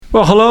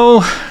Well,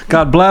 hello.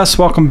 God bless.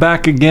 Welcome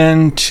back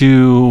again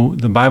to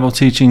the Bible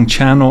teaching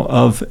channel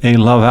of A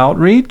Love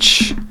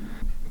Outreach.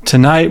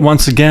 Tonight,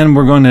 once again,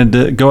 we're going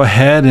to go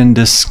ahead and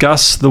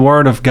discuss the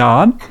Word of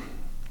God.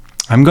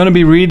 I'm going to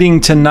be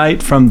reading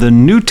tonight from the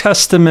New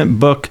Testament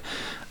book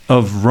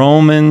of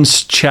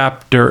Romans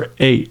chapter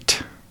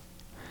 8.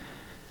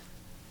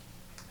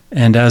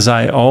 And as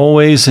I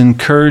always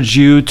encourage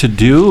you to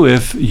do,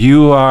 if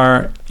you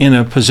are in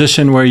a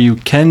position where you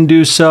can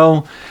do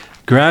so,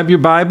 grab your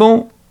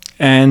Bible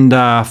and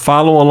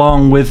follow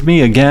along with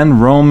me. Again,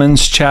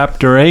 Romans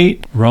chapter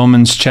 8.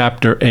 Romans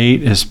chapter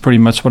 8 is pretty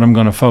much what I'm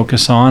going to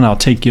focus on. I'll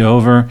take you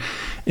over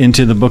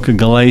into the book of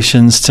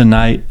Galatians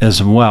tonight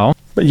as well.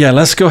 But yeah,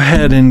 let's go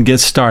ahead and get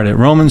started.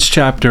 Romans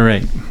chapter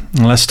 8.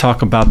 And let's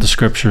talk about the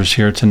scriptures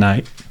here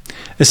tonight.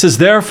 It says,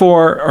 there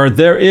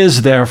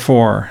is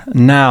therefore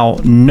now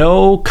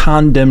no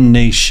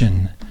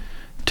condemnation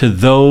to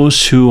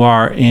those who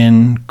are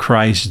in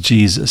Christ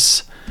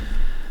Jesus.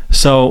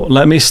 So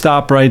let me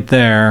stop right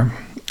there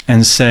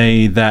and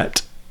say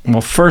that, well,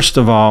 first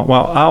of all,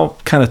 I'll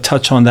kind of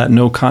touch on that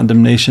no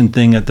condemnation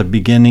thing at the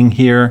beginning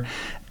here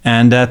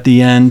and at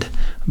the end,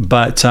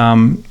 but I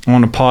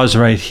want to pause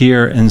right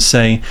here and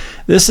say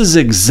this is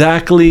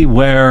exactly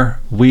where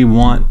we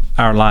want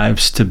our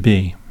lives to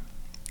be,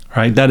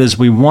 right? That is,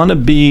 we want to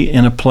be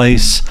in a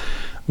place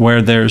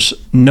where there's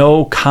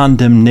no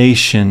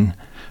condemnation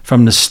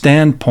from the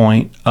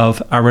standpoint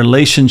of our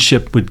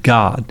relationship with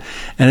God.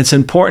 And it's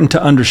important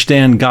to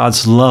understand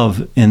God's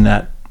love in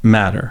that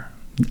matter,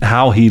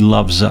 how He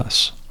loves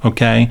us,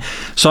 okay?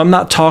 So I'm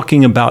not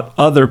talking about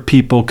other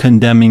people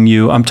condemning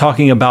you. I'm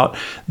talking about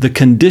the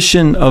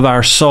condition of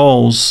our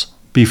souls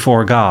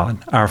before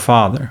God, our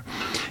Father.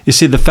 You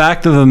see, the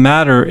fact of the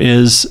matter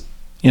is,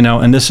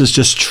 and this is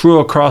just true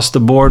across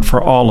the board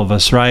for all of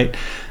us, right?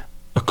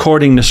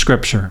 According to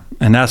Scripture.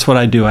 And that's what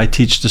I do. I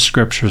teach the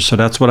Scriptures. So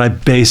that's what I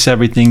base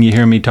everything you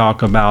hear me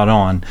talk about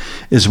on,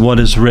 is what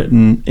is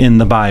written in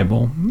the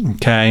Bible.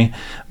 Okay?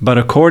 But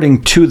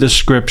according to the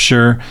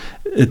Scripture,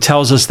 it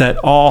tells us that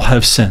all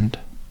have sinned.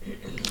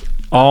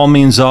 All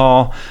means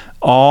all.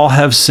 All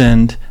have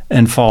sinned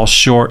and fall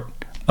short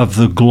of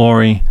the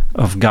glory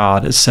of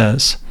God, it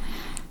says.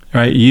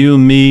 Right? You,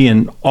 me,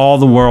 and all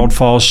the world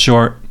falls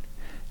short.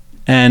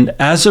 And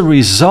as a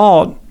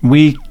result,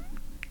 we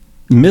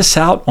miss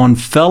out on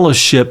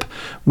fellowship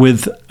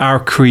with our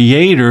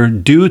Creator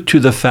due to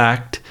the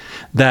fact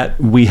that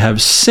we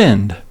have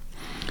sinned.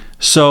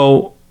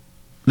 So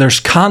there's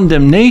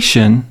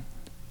condemnation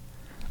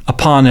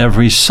upon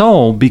every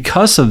soul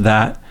because of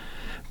that,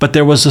 but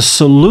there was a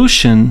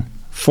solution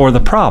for the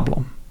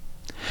problem.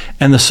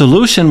 And the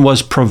solution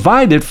was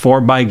provided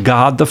for by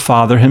God the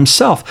Father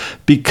Himself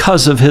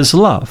because of His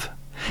love.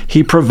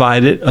 He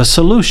provided a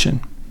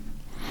solution.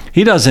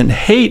 He doesn't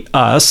hate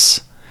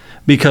us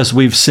because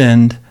we've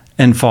sinned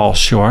and fall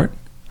short.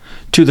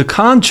 To the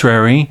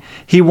contrary,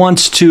 He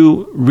wants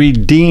to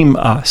redeem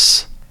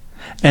us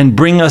and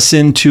bring us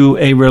into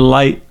a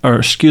right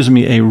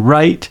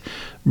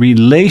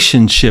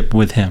relationship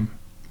with Him.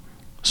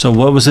 So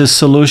what was His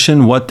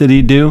solution? What did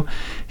He do?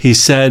 He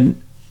said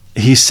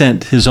He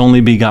sent His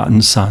only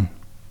begotten Son,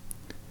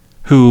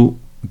 who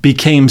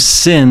became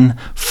sin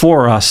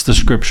for us, the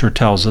Scripture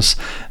tells us.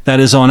 That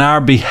is on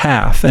our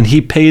behalf. And He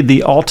paid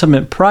the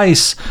ultimate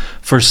price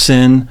for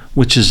sin,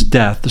 which is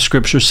death. The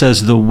Scripture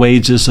says the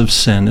wages of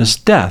sin is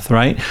death,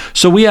 right?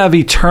 So we have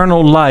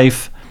eternal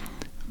life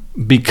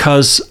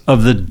because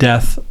of the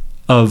death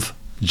of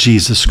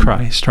Jesus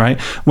Christ,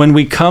 right? When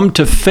we come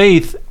to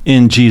faith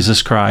in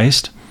Jesus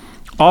Christ,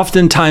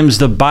 oftentimes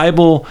the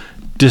Bible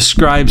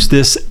describes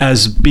this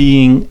as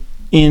being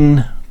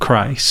in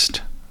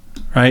Christ.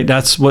 Right?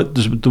 That's what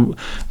the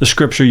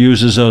Scripture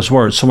uses those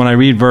words. So when I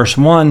read verse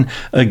 1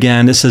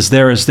 again, it says,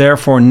 there is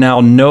therefore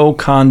now no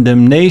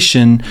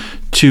condemnation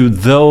to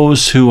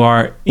those who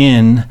are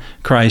in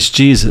Christ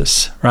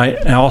Jesus. Right?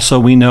 And also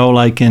we know,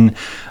 like in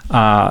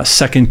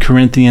 2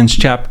 Corinthians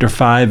chapter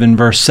 5 and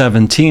verse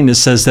 17, it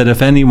says that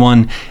if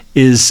anyone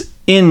is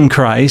in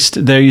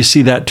Christ, there you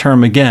see that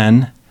term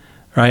again,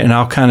 right? And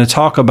I'll kind of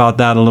talk about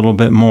that a little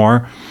bit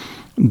more.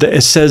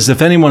 It says,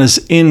 if anyone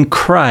is in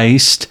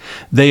Christ,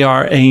 they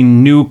are a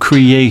new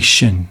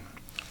creation.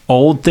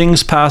 Old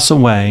things pass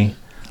away,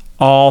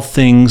 all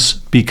things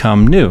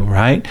become new,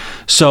 right?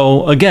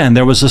 So again,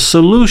 there was a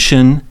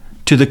solution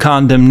to the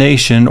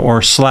condemnation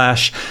or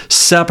 /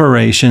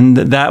 separation,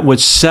 that which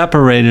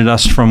separated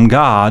us from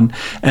God,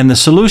 and the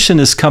solution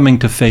is coming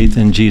to faith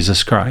in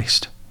Jesus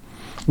Christ.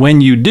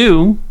 When you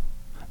do,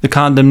 the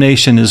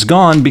condemnation is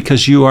gone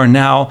because you are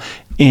now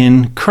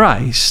in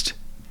Christ.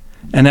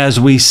 And as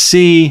we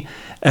see,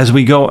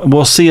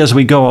 we'll see as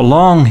we go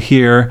along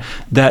here,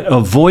 that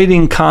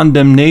avoiding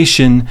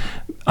condemnation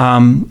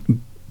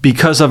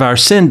because of our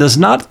sin does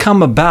not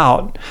come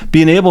about,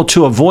 being able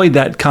to avoid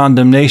that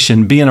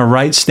condemnation, be in a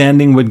right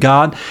standing with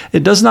God.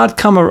 It does not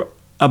come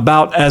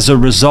about as a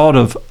result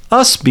of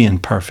us being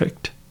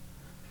perfect,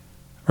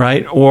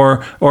 right?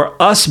 Or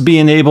us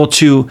being able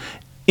to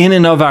in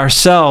and of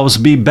ourselves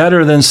be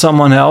better than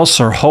someone else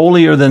or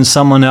holier than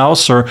someone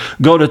else or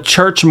go to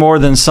church more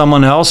than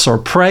someone else or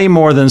pray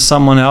more than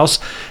someone else.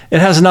 It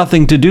has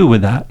nothing to do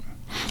with that.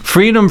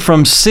 Freedom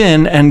from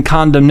sin and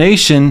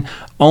condemnation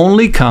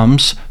only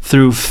comes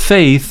through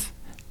faith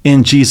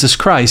in Jesus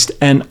Christ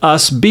and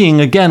us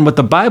being, again, what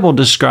the Bible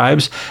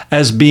describes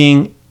as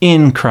being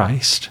in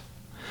Christ.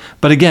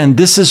 But again,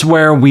 this is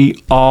where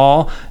we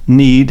all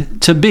need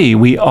to be.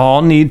 We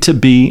all need to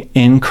be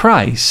in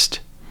Christ.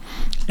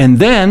 And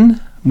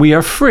then we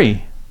are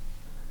free.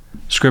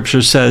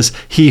 Scripture says,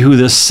 he who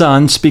the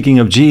Son, speaking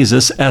of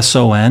Jesus,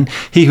 S-O-N,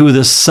 he who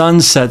the Son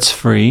sets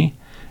free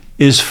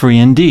is free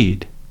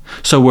indeed.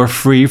 So we're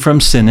free from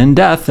sin and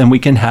death, and we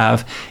can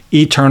have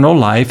eternal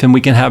life, and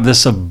we can have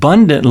this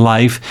abundant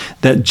life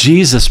that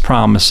Jesus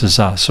promises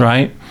us,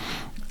 right?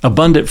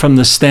 Abundant from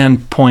the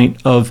standpoint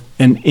of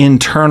an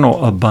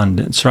internal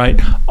abundance, right?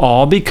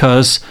 All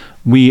because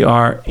we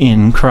are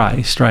in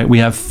Christ, right? We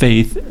have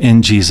faith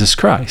in Jesus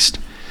Christ.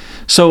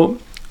 So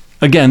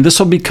again, this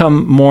will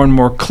become more and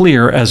more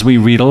clear as we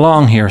read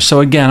along here. So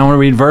again, I want to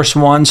read verse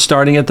 1,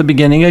 starting at the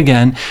beginning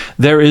again.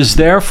 There is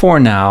therefore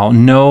now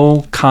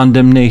no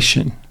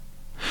condemnation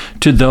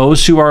to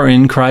those who are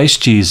in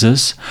Christ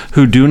Jesus,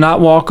 who do not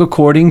walk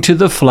according to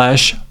the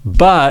flesh,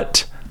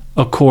 but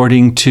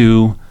according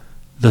to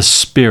the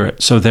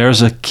Spirit. So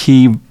there's a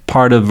key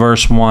part of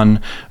verse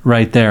 1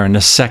 right there in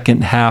the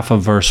second half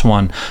of verse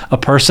 1. A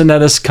person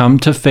that has come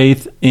to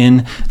faith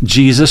in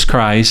Jesus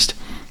Christ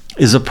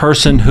is a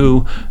person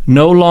who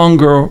no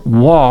longer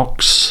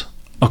walks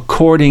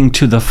according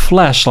to the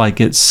flesh, like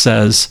it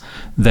says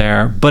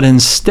there, but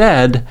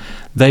instead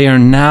they are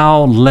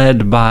now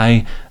led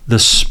by the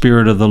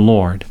Spirit of the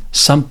Lord.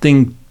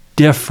 Something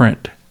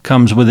different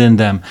comes within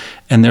them,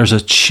 and there's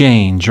a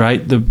change,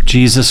 right?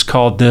 Jesus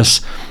called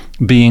this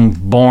being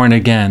born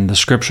again. The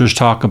scriptures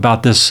talk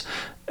about this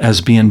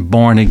as being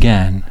born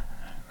again,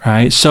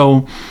 right?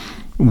 So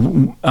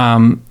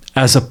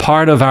as a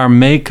part of our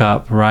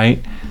makeup,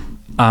 right,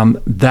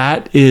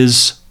 that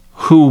is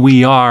who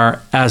we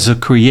are as a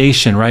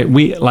creation, right?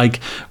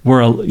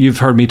 You've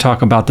heard me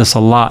talk about this a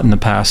lot in the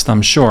past,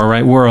 I'm sure,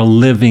 right? We're a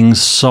living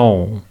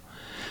soul,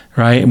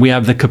 right? We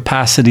have the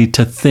capacity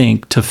to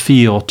think, to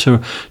feel,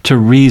 to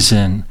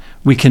reason.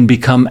 We can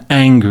become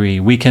angry.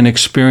 We can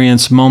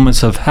experience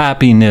moments of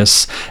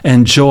happiness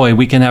and joy.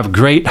 We can have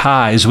great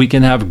highs. We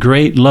can have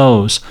great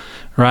lows,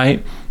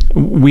 right?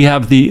 We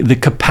have the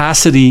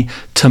capacity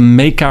to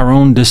make our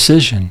own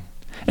decision.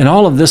 And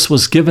all of this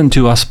was given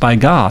to us by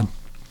God.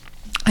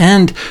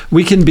 And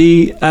we can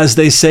be, as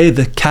they say,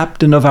 the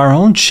captain of our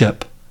own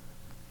ship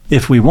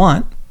if we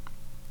want.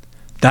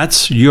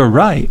 That's your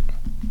right.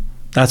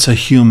 That's a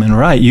human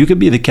right. You could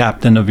be the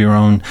captain of your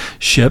own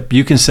ship.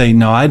 You can say,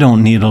 no, I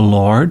don't need a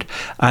Lord.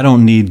 I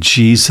don't need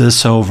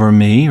Jesus over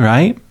me,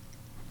 right?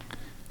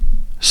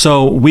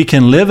 So we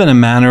can live in a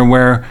manner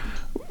where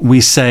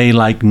we say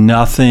like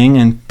nothing,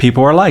 and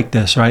people are like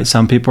this, right?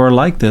 Some people are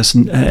like this,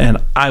 and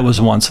I was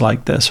once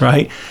like this,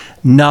 right?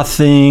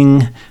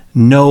 Nothing,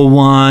 no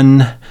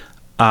one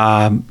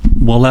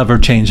will ever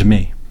change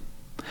me.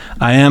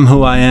 I am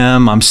who I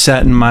am. I'm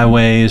set in my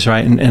ways,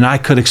 right? And I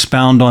could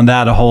expound on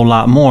that a whole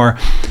lot more,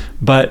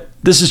 but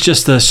this is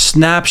just a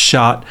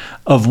snapshot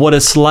of what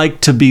it's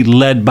like to be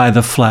led by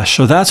the flesh.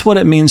 So that's what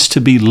it means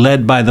to be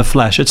led by the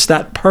flesh. It's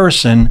that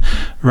person,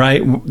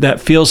 right, that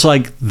feels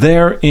like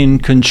they're in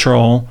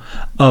control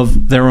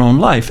of their own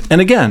life. And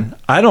again,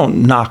 I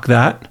don't knock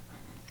that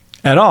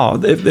at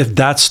all. If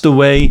that's the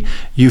way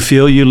you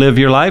feel you live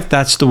your life,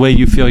 that's the way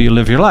you feel you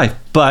live your life.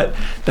 But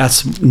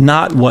that's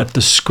not what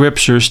the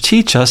scriptures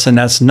teach us, and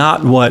that's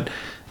not what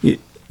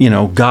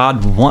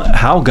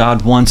how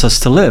God wants us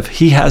to live.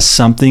 He has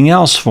something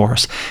else for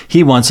us.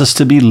 He wants us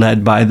to be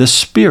led by the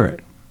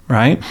Spirit,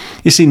 right?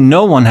 You see,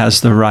 no one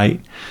has the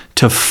right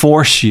to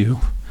force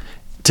you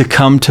to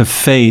come to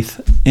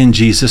faith in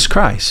Jesus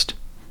Christ.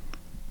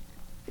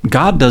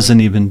 God doesn't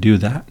even do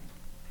that.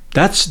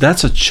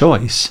 That's a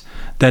choice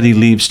that he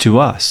leaves to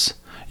us.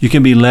 You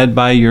can be led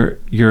by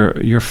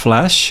your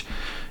flesh,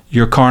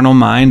 your carnal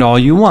mind, all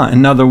you want.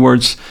 In other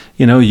words,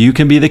 you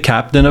can be the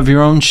captain of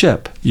your own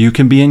ship. You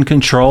can be in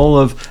control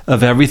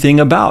of everything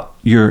about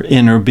your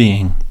inner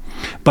being.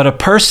 But a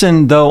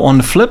person, though, on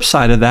the flip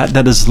side of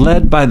that is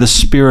led by the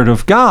Spirit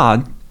of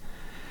God,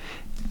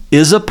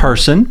 is a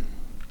person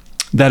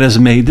that has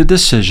made the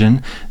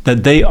decision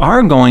that they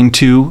are going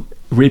to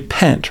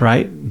repent,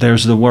 right?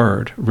 There's the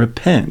word,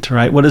 repent,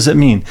 right? What does it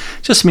mean?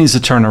 It just means to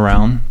turn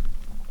around.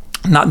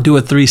 Not do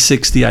a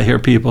 360, I hear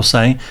people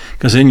say,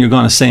 because then you're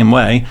going the same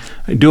way.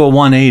 Do a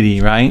 180,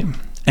 right?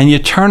 And you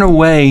turn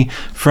away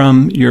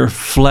from your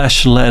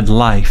flesh-led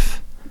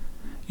life.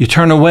 You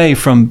turn away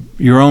from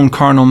your own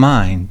carnal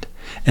mind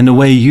and the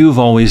way you've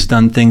always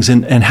done things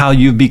and how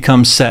you've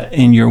become set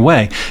in your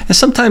way. And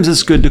sometimes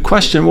it's good to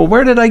question, well,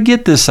 where did I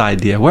get this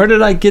idea? Where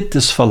did I get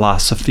this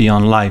philosophy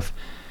on life?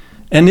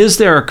 And is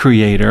there a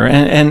creator?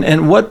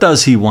 And what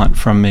does he want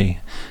from me?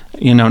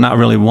 Not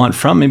really want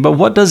from me, but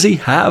what does he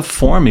have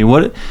for me?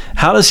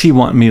 How does he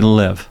want me to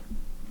live?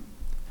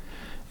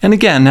 And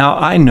again, now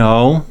I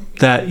know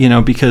that,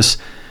 because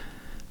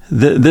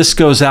this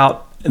goes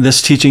out,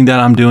 this teaching that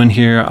I'm doing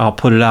here, I'll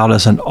put it out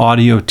as an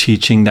audio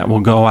teaching that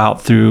will go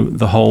out through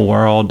the whole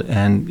world.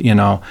 And,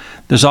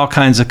 there's all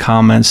kinds of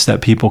comments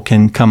that people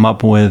can come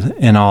up with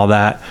and all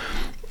that.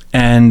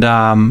 And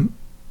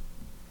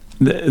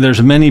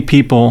there's many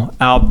people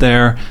out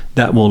there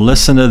that will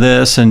listen to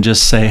this and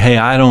just say, hey,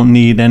 I don't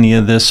need any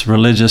of this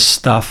religious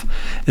stuff.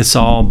 It's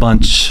all a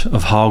bunch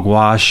of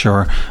hogwash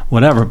or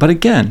whatever. But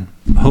again,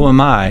 who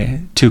am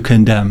I to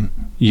condemn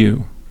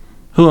you?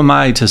 Who am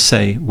I to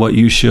say what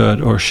you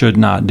should or should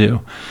not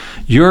do?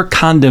 Your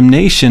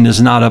condemnation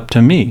is not up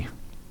to me.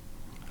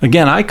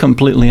 Again, I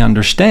completely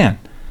understand.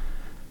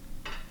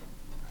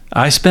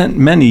 I spent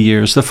many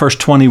years, the first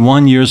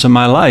 21 years of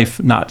my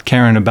life, not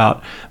caring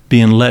about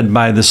being led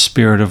by the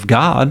Spirit of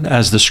God,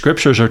 as the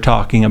scriptures are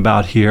talking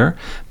about here.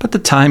 But the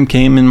time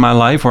came in my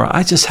life where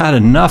I just had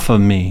enough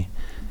of me.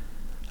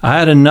 I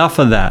had enough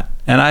of that.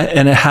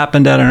 And it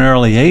happened at an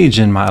early age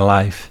in my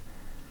life.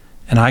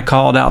 And I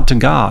called out to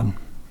God.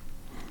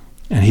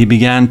 And he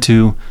began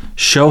to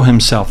show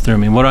himself through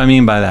me. What do I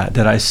mean by that?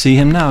 Did I see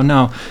him?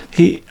 No.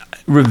 He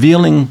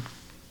revealing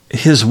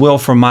his will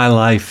for my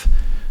life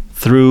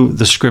through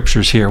the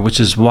scriptures here, which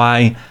is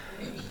why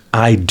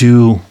I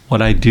do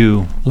what I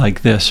do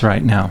like this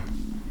right now.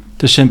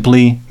 To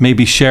simply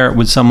maybe share it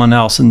with someone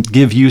else and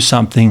give you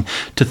something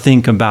to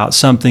think about,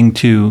 something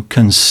to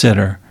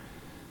consider.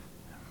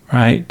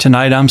 Right?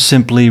 Tonight I'm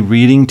simply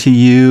reading to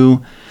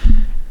you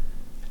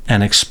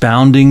and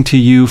expounding to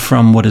you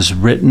from what is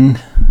written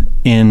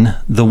in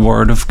the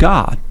Word of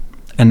God.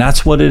 And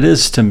that's what it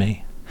is to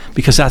me,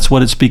 because that's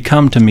what it's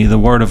become to me, the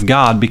Word of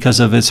God, because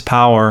of its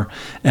power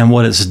and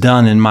what it's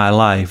done in my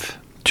life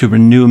to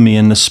renew me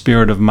in the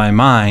spirit of my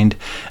mind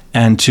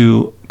and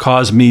to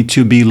cause me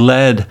to be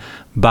led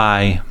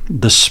by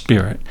the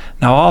Spirit.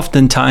 Now,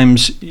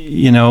 oftentimes,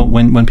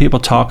 when people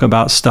talk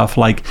about stuff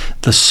like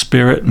the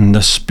Spirit and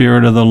the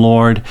Spirit of the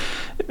Lord,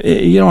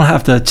 you don't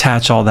have to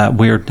attach all that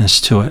weirdness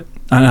to it.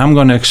 And I'm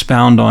going to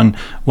expound on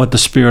what the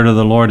Spirit of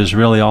the Lord is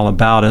really all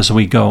about as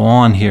we go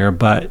on here,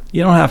 but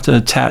you don't have to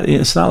attach.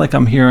 It's not like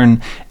I'm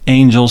hearing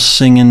angels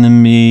singing to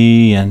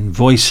me and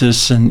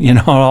voices and,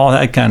 all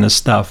that kind of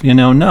stuff.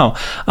 No,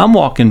 I'm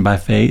walking by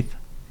faith.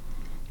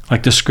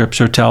 Like the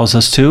scripture tells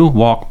us to,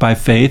 walk by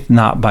faith,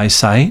 not by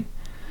sight.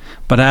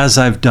 But as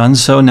I've done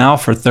so now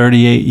for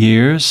 38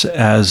 years,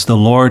 as the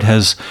Lord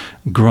has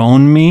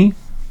grown me,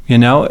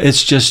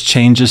 it's just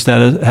changes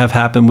that have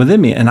happened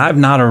within me. And I've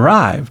not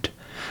arrived.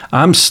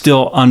 I'm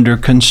still under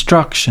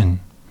construction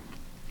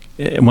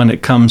when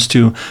it comes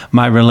to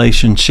my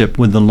relationship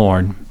with the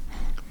Lord.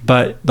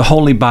 But the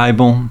Holy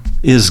Bible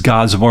is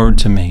God's Word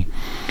to me.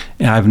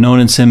 And I've known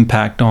its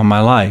impact on my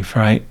life,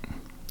 right?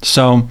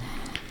 So,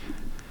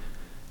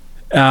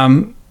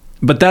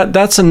 but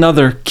that's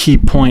another key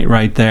point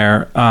right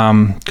there,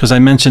 because I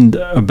mentioned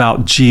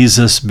about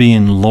Jesus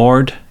being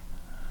Lord,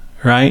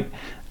 right?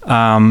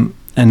 And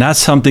that's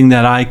something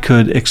that I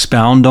could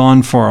expound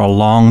on for a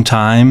long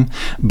time.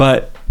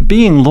 But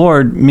being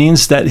Lord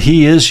means that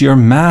he is your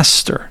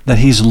master, that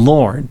he's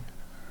Lord,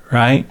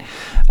 right?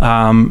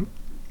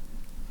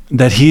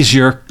 That he's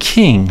your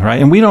king,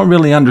 right? And we don't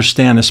really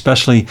understand,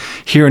 especially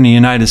here in the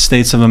United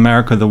States of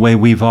America, the way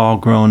we've all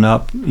grown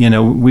up.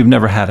 We've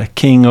never had a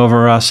king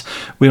over us.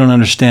 We don't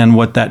understand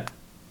what that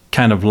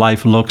kind of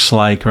life looks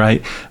like,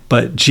 right?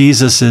 But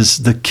Jesus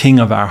is the king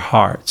of our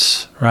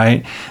hearts,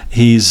 right?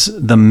 He's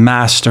the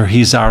master.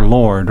 He's our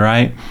Lord,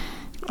 right?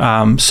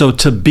 So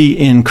to be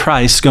in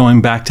Christ,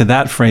 going back to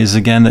that phrase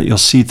again that you'll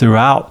see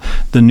throughout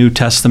the New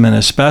Testament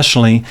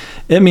especially,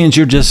 it means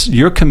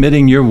you're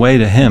committing your way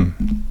to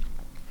him.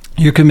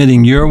 You're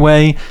committing your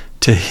way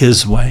to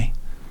his way.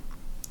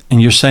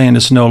 And you're saying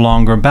it's no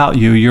longer about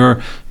you.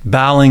 You're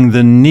bowing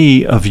the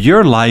knee of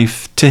your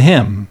life to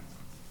him.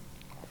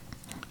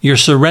 You're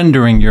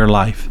surrendering your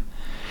life.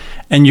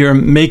 And you're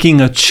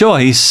making a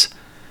choice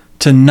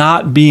to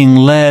not being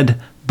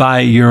led by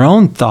your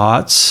own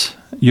thoughts,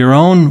 your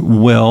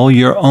own will,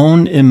 your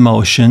own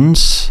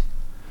emotions,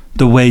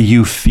 the way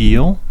you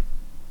feel,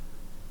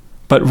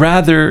 but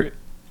rather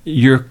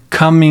you're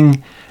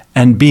coming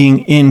and being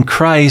in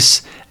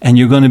Christ, and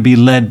you're going to be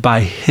led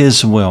by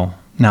his will.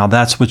 Now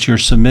that's what you're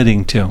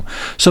submitting to.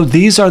 So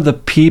these are the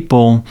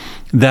people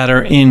that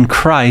are in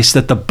Christ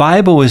that the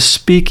Bible is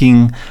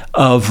speaking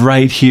of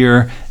right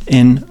here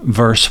in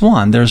verse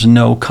 1. There's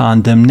no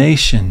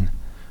condemnation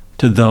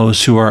to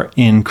those who are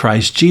in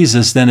Christ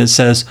Jesus. Then it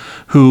says,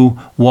 who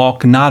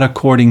walk not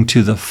according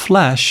to the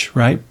flesh,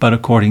 right, but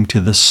according to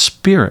the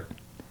Spirit.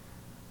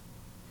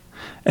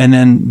 And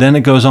then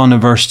it goes on to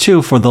verse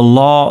 2, for the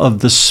law of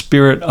the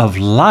Spirit of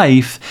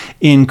life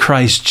in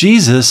Christ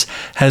Jesus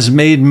has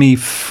made me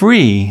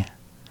free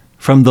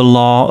from the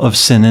law of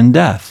sin and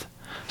death.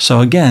 So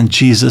again,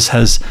 Jesus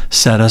has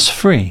set us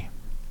free.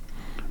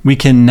 We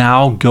can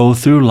now go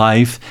through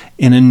life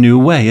in a new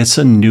way. It's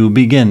a new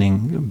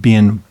beginning,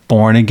 being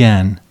born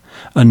again,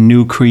 a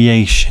new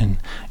creation.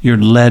 You're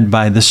led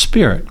by the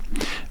Spirit.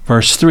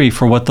 Verse 3,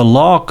 for what the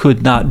law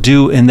could not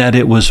do in that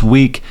it was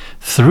weak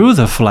through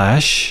the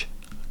flesh,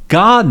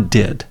 God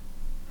did,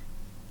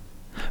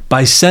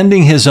 by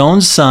sending his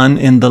own Son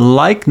in the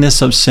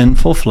likeness of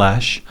sinful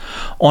flesh.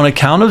 On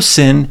account of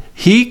sin,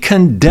 he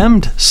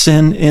condemned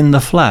sin in the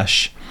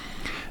flesh,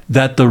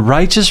 that the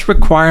righteous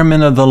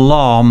requirement of the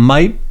law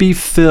might be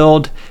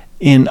filled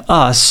in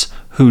us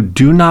who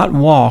do not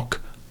walk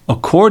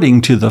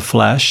according to the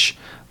flesh,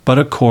 but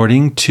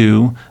according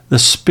to the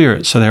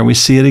Spirit. So there we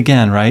see it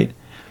again, right?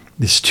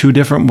 There's two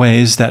different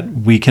ways that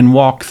we can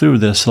walk through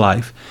this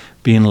life.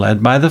 Being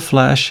led by the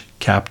flesh,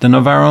 captain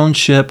of our own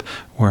ship,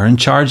 we're in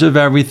charge of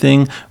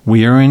everything,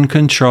 we are in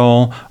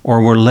control,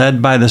 or we're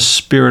led by the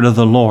Spirit of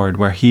the Lord,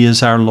 where he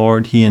is our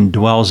Lord, he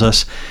indwells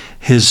us,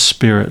 his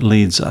Spirit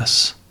leads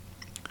us.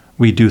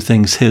 We do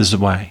things his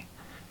way,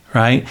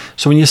 right?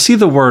 So when you see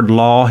the word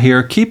law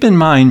here, keep in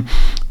mind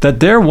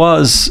that there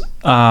was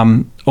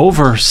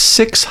over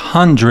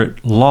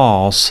 600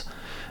 laws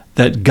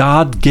that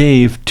God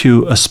gave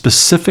to a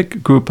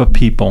specific group of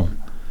people.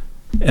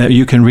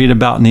 You can read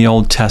about in the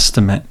Old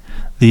Testament,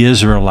 the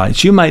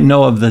Israelites. You might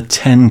know of the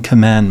 10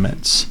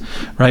 Commandments,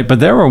 right? But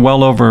there were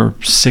well over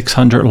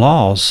 600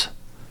 laws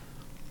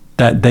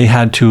that they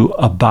had to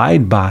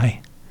abide by,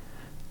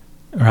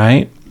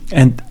 right?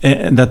 And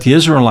that the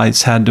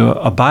Israelites had to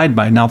abide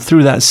by. Now,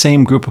 through that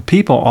same group of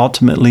people,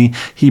 ultimately,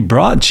 he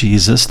brought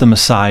Jesus, the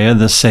Messiah,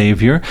 the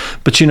Savior.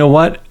 But you know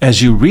what?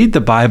 As you read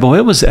the Bible,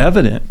 it was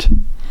evident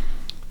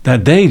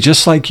that they,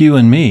 just like you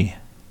and me,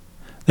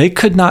 they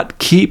could not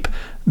keep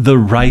the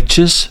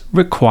righteous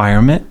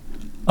requirement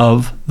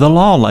of the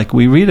law, like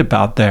we read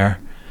about there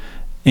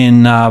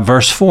in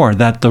verse 4,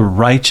 that the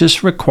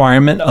righteous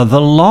requirement of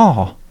the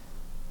law.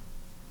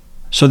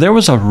 So there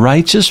was a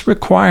righteous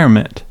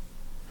requirement,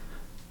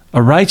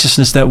 a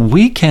righteousness that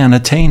we can't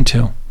attain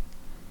to.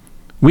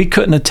 We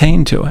couldn't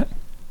attain to it.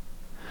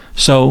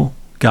 So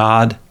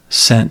God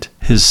sent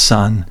his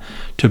Son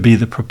to be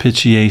the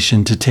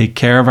propitiation, to take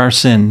care of our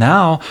sin.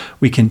 Now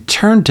we can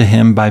turn to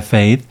him by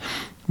faith.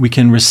 We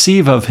can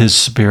receive of his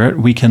Spirit.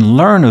 We can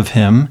learn of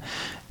him,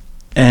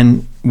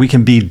 and we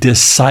can be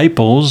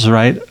disciples,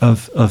 right,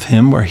 of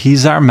him, where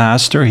he's our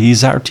master,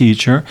 he's our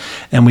teacher,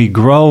 and we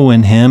grow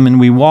in him and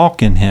we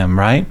walk in him,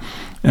 right?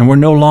 And we're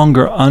no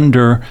longer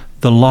under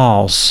the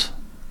laws,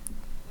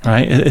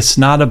 right? It's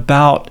not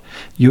about,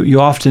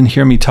 you often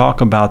hear me talk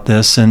about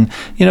this, and,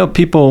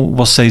 people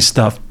will say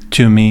stuff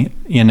to me,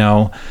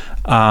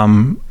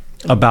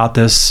 about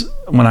this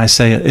when I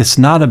say it's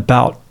not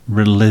about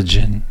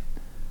religion,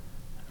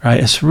 right?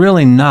 It's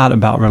really not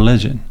about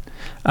religion.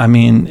 I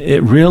mean,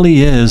 it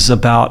really is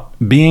about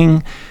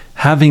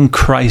having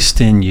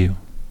Christ in you.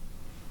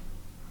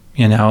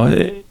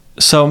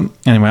 So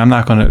anyway, I'm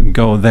not going to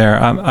go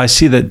there. I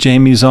see that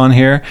Jamie's on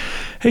here.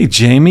 Hey,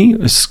 Jamie,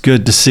 it's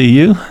good to see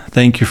you.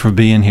 Thank you for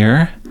being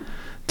here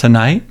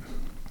tonight.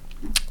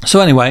 So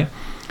anyway,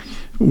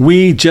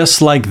 we,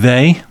 just like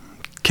they,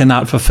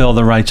 cannot fulfill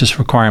the righteous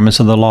requirements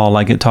of the law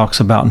like it talks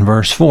about in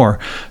verse 4.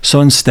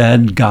 So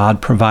instead,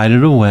 God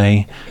provided a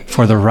way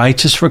for the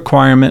righteous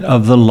requirement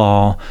of the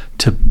law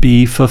to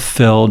be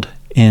fulfilled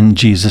in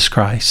Jesus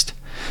Christ.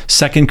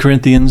 2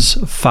 Corinthians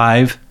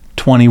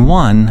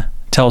 5:21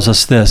 tells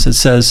us this. It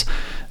says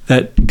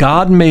that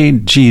God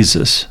made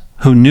Jesus,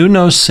 who knew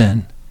no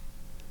sin,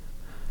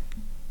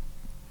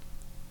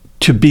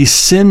 to be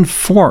sin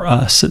for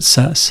us, it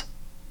says,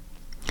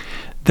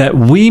 that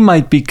we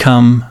might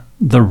become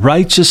the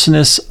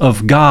righteousness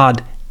of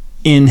God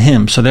in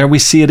him. So there we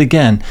see it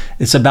again.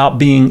 It's about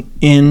being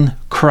in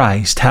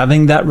Christ,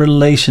 having that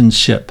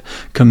relationship,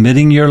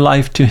 committing your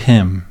life to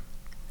him.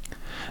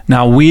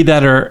 Now, we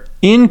that are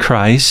in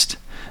Christ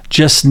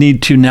just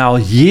need to now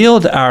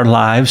yield our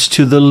lives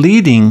to the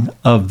leading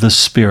of the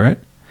Spirit,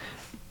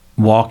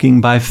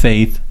 walking by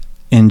faith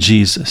in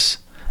Jesus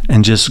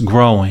and just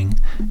growing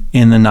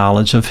in the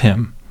knowledge of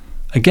him.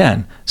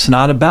 Again, it's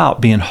not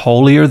about being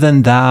holier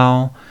than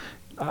thou.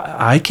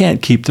 I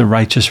can't keep the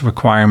righteous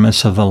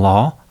requirements of the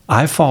law.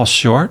 I fall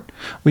short.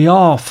 We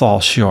all fall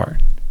short,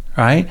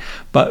 right?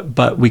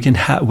 But we can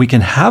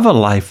have a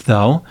life,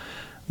 though,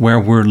 where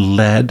we're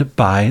led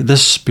by the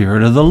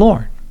Spirit of the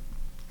Lord.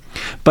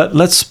 But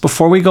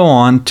before we go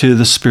on to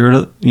the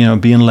Spirit,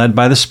 being led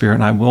by the Spirit,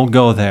 and I will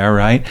go there,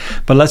 right?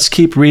 But let's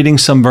keep reading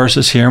some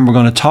verses here, and we're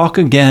going to talk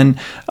again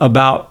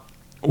about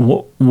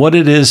what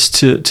it is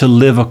to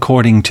live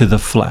according to the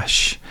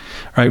flesh.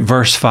 Right,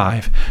 verse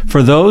 5.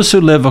 For those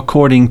who live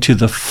according to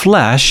the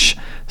flesh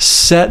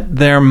set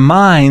their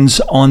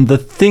minds on the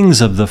things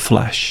of the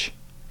flesh.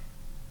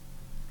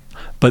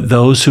 But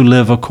those who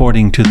live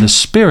according to the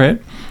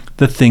Spirit,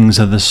 the things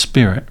of the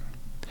Spirit.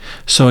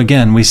 So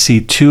again, we see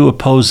two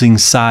opposing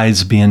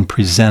sides being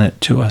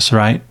presented to us,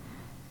 right?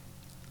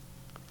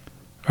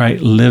 Right,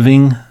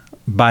 living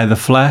by the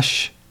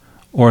flesh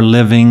or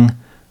living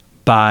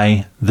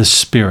by the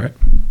Spirit.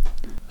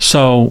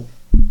 So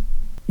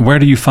where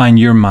do you find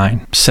your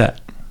mindset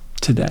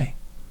today?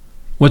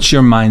 What's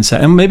your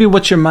mindset? And maybe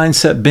what's your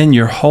mindset been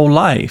your whole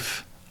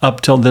life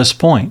up till this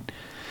point?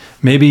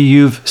 Maybe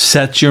you've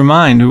set your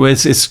mind.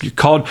 It's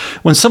called,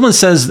 when someone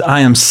says, I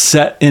am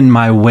set in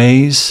my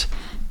ways,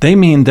 they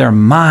mean their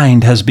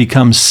mind has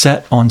become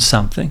set on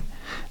something.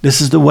 This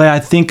is the way I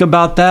think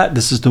about that.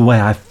 This is the way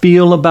I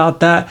feel about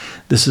that.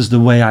 This is the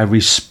way I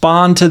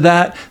respond to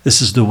that.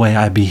 This is the way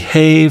I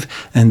behave.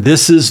 And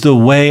this is the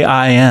way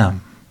I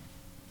am.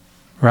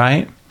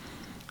 Right?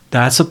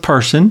 That's a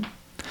person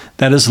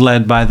that is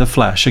led by the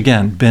flesh.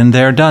 Again, been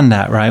there, done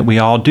that, right? We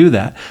all do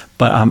that.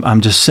 But I'm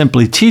just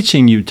simply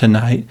teaching you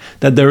tonight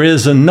that there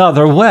is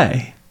another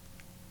way.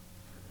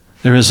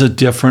 There is a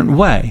different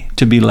way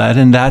to be led,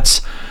 and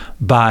that's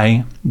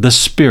by the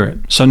Spirit.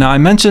 So now I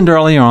mentioned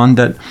earlier on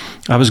that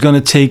I was going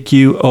to take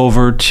you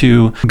over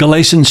to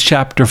Galatians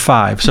chapter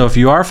 5. So if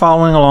you are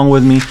following along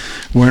with me,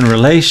 we're in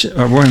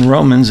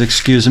Romans,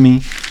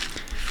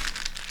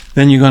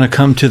 Then you're going to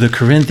come to the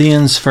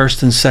Corinthians,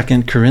 1st and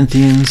 2nd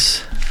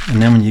Corinthians. And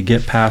then when you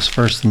get past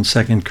 1st and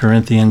 2nd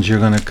Corinthians, you're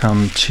going to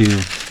come to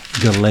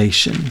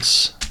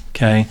Galatians.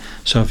 Okay?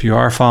 So if you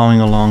are following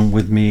along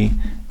with me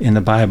in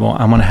the Bible,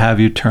 I'm going to have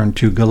you turn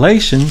to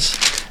Galatians,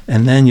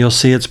 and then you'll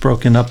see it's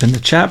broken up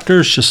into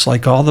chapters, just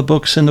like all the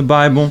books in the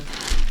Bible,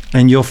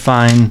 and you'll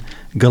find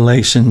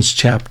Galatians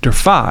chapter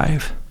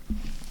 5.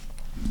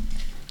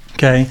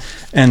 Okay?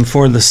 And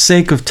for the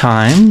sake of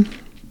time,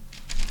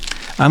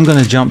 I'm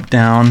going to jump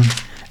down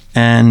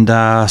and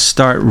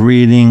start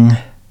reading.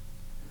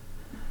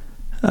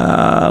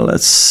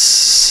 Let's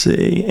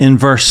see, in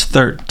verse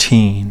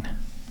 13.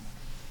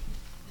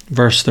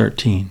 Verse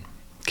 13.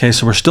 Okay,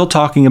 so we're still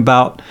talking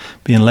about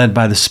being led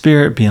by the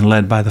Spirit, being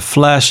led by the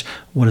flesh.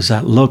 What does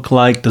that look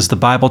like? Does the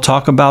Bible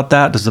talk about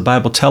that? Does the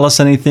Bible tell us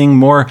anything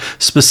more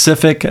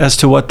specific as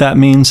to what that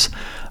means?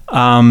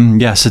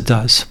 Yes, it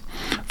does.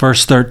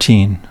 Verse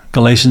 13,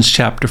 Galatians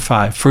chapter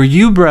 5. For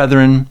you,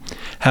 brethren,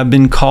 have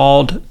been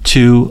called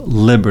to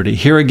liberty.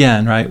 Here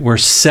again, right? We're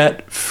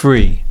set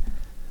free.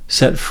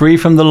 Set free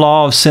from the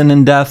law of sin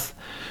and death.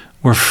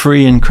 We're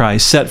free in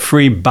Christ. Set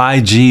free by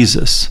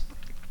Jesus.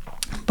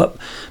 But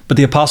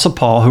the Apostle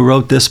Paul, who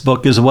wrote this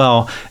book as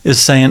well, is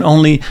saying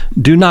only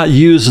do not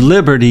use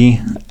liberty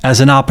as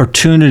an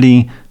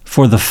opportunity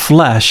for the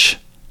flesh,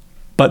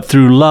 but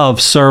through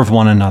love serve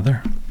one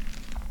another.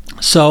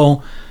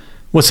 So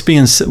what's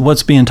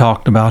being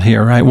talked about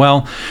here, right?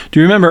 Well, do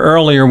you remember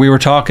earlier we were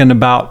talking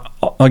about,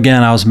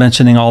 again, I was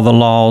mentioning all the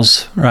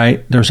laws,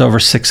 right? There's over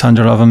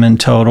 600 of them in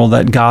total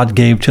that God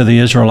gave to the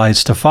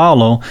Israelites to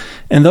follow.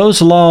 And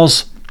those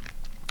laws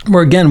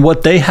were, again,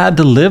 what they had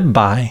to live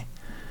by,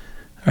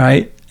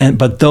 right?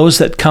 But those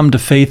that come to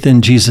faith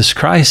in Jesus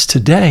Christ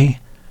today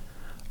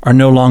are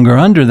no longer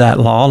under that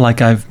law,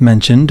 like I've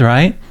mentioned,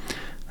 right?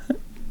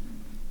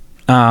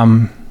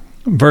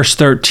 Verse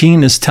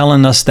 13 is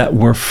telling us that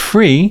we're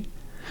free.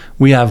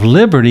 We have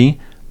liberty,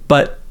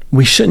 but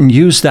we shouldn't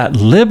use that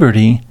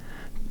liberty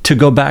to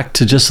go back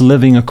to just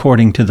living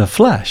according to the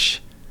flesh,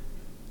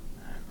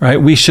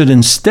 right? We should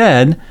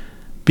instead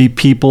be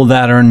people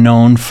that are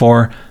known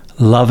for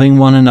loving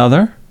one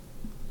another,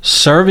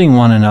 serving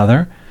one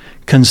another,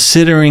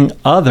 considering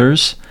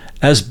others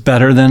as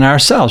better than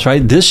ourselves,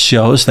 right? This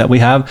shows that we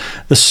have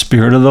the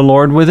Spirit of the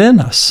Lord within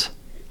us.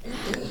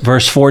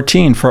 Verse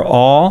 14, for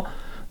all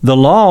the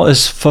law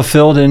is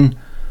fulfilled in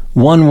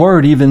one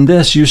word, even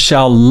this, you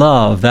shall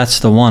love. That's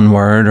the one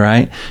word,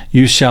 right?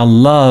 You shall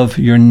love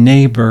your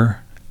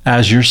neighbor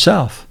as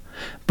yourself.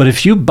 But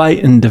if you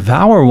bite and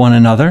devour one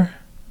another,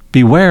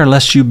 beware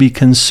lest you be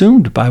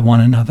consumed by one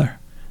another.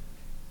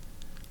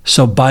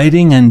 So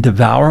biting and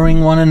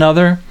devouring one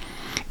another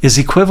is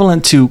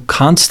equivalent to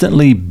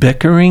constantly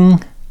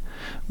bickering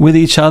with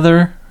each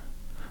other,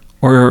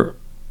 or,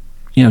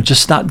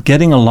 just not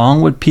getting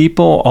along with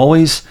people,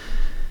 always,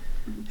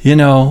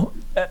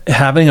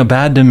 having a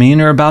bad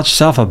demeanor about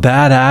yourself, a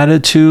bad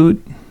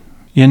attitude,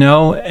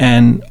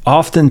 and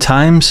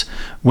oftentimes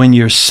when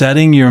you're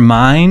setting your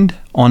mind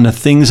on the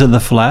things of the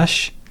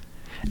flesh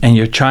and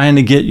you're trying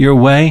to get your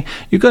way,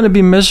 you're going to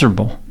be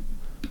miserable,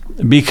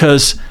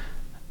 because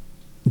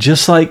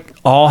just like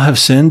all have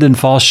sinned and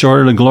fall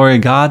short of the glory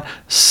of God,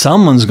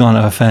 someone's going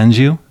to offend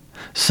you.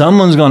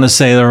 Someone's going to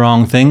say the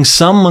wrong thing.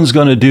 Someone's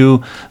going to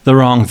do the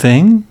wrong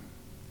thing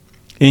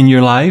in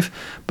your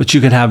life, but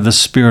you could have the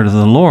Spirit of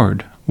the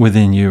Lord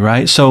within you,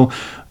 right? So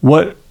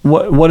what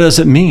does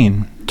it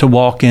mean to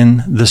walk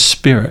in the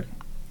Spirit?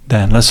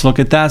 Then let's look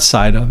at that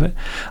side of it.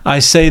 I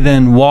say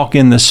then, walk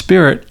in the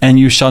Spirit, and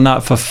you shall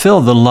not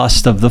fulfill the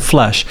lust of the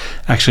flesh.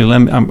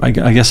 Actually,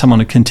 I guess I'm going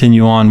to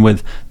continue on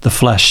with the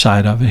flesh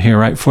side of it here,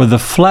 right? For the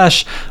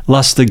flesh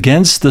lusts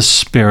against the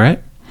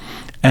Spirit,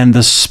 and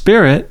the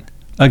Spirit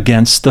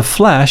against the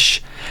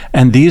flesh,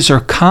 and these are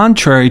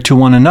contrary to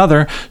one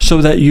another,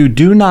 so that you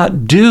do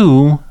not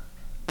do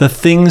the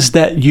things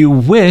that you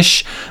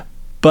wish.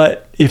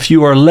 But if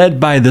you are led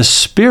by the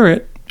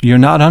Spirit, you're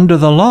not under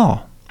the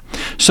law.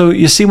 So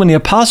you see, when the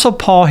Apostle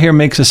Paul here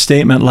makes a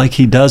statement like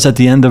he does at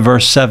the end of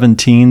verse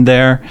 17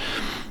 there,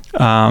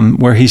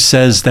 where he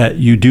says that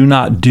you do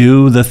not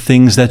do the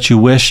things that you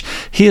wish,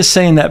 he is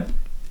saying that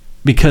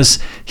because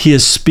he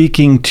is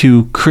speaking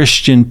to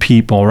Christian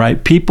people,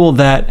 right? People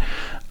that,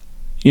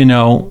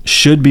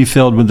 should be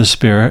filled with the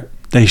Spirit.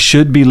 They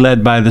should be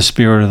led by the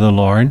Spirit of the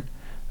Lord,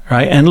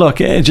 right? And look,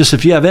 just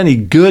if you have any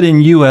good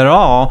in you at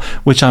all,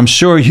 which I'm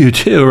sure you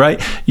do, right?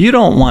 You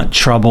don't want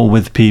trouble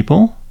with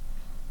people.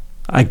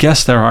 I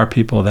guess there are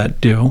people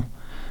that do.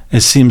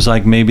 It seems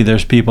like maybe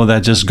there's people that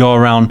just go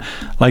around,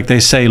 like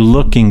they say,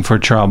 looking for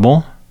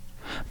trouble.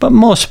 But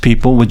most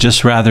people would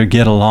just rather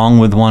get along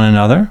with one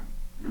another.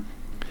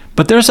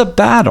 But there's a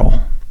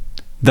battle,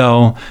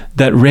 though,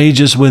 that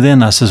rages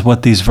within us, is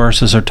what these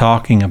verses are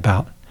talking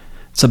about.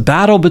 It's a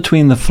battle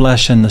between the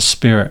flesh and the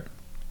spirit.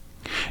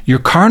 Your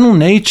carnal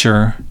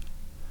nature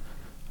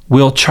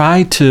will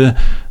try to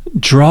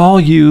draw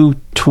you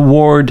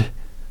toward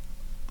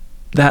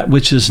that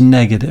which is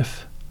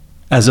negative,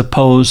 as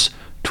opposed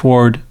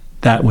toward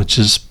that which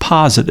is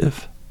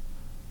positive.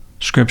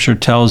 Scripture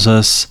tells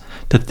us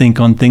to think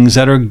on things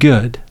that are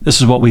good.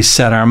 This is what we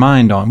set our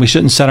mind on. We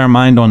shouldn't set our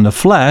mind on the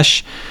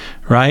flesh,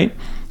 right?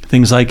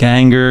 Things like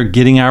anger,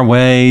 getting our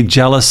way,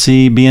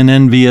 jealousy, being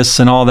envious,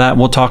 and all that.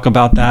 We'll talk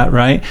about that,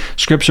 right?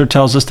 Scripture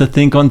tells us to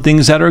think on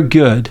things that are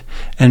good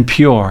and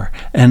pure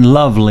and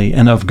lovely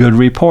and of good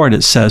report.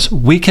 It says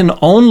we can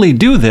only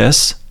do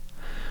this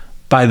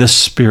by the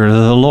Spirit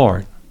of the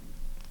Lord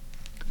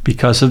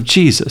because of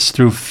Jesus,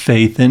 through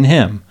faith in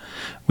Him.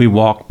 We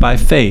walk by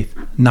faith,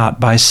 not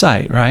by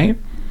sight, right?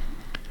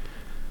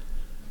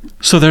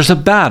 So there's a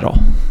battle,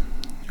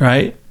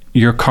 right?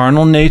 Your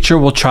carnal nature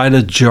will try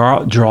to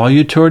draw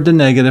you toward the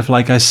negative,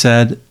 like I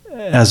said,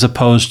 as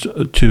opposed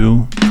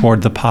to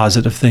toward the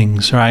positive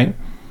things, right?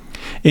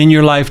 In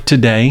your life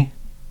today,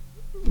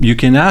 you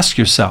can ask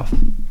yourself,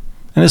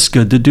 and it's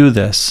good to do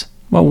this,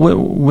 well,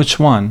 which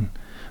one?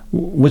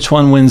 Which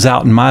one wins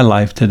out in my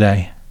life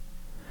today?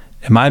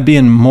 Am I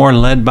being more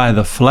led by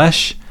the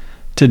flesh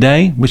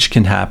today, which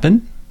can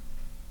happen?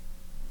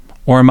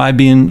 Or am I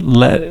being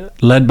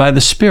led by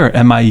the Spirit?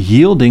 Am I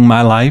yielding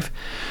my life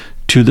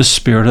to the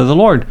Spirit of the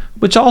Lord,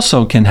 which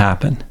also can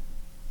happen,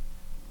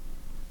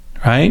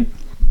 right?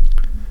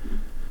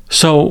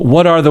 So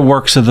what are the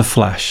works of the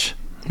flesh?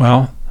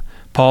 Well,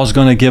 Paul's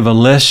going to give a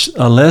list,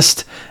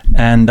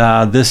 and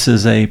this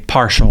is a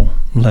partial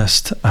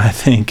list, I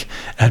think,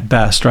 at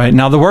best, right?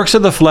 Now, the works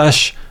of the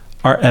flesh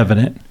are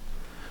evident,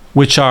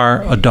 which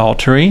are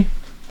adultery,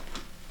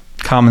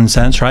 common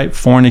sense, right?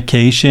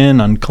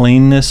 Fornication,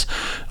 uncleanness,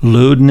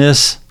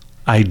 lewdness,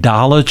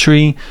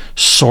 idolatry,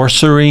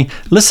 sorcery.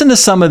 Listen to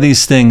some of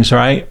these things,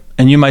 right?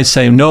 And you might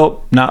say,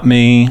 nope, not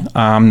me.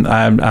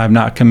 I've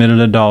not committed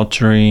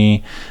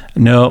adultery.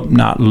 Nope,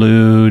 not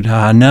lewd.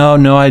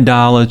 No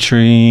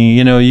idolatry.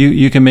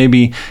 You can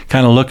maybe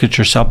kind of look at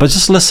yourself, but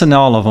just listen to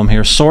all of them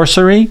here.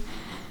 Sorcery,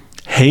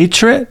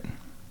 hatred.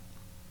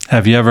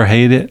 Have you ever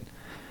hated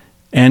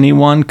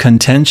anyone?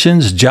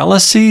 Contentions,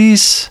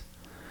 jealousies,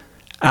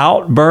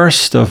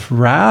 outburst of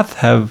wrath.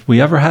 Have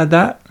we ever had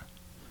that?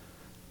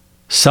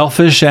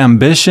 Selfish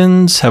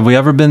ambitions. Have we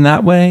ever been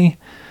that way?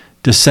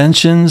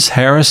 Dissensions,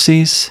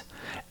 heresies,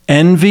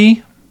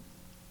 envy,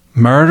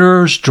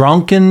 murders,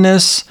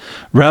 drunkenness,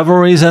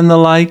 revelries, and the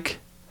like,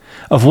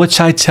 of which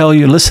I tell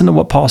you, listen to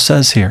what Paul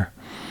says here,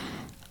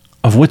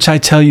 of which I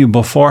tell you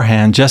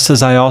beforehand, just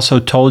as I also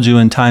told you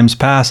in times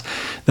past,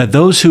 that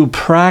those who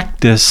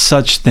practice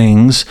such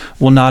things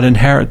will not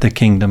inherit the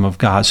kingdom of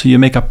God. So you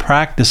make a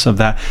practice of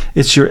that.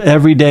 It's your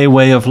everyday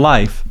way of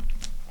life.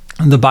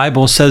 The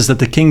Bible says that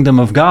the kingdom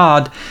of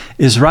God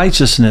is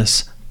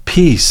righteousness,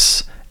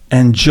 peace,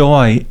 and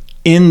joy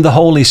in the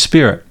Holy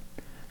Spirit.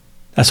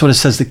 That's what it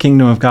says the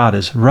kingdom of God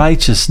is.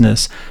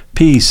 Righteousness,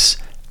 peace,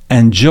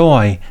 and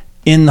joy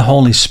in the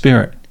Holy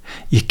Spirit.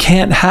 You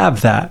can't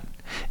have that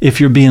if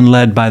you're being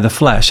led by the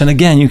flesh. And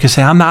again, you can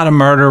say, I'm not a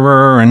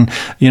murderer and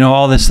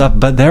all this stuff,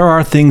 but there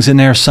are things in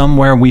there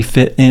somewhere we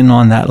fit in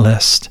on that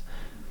list.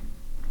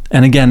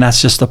 And again,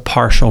 that's just a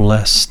partial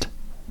list.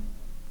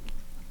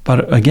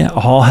 But again,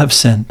 all have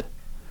sinned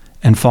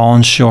and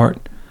fallen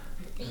short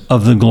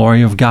of the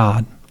glory of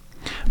God.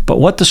 But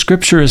what the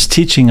Scripture is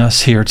teaching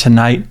us here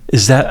tonight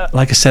is that,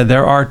 like I said,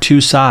 there are two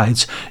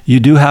sides. You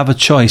do have a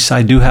choice.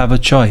 I do have a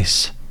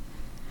choice.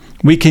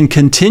 We can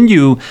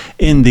continue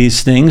in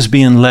these things,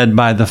 being led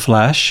by the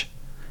flesh,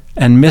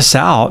 and miss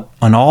out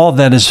on all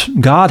that is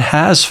God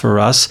has for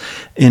us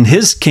in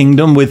His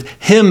kingdom, with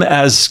Him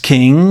as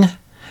King,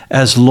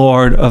 as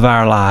Lord of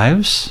our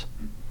lives.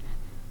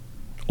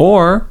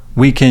 Or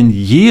we can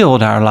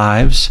yield our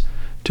lives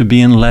to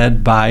being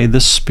led by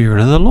the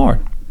Spirit of the Lord.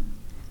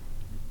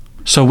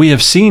 So we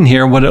have seen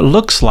here what it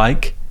looks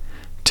like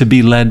to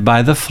be led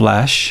by the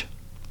flesh.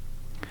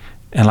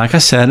 And like I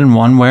said, in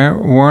one way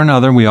or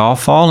another, we all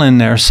fall in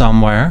there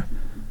somewhere.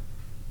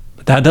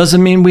 But that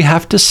doesn't mean we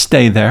have to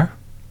stay there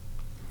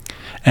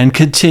and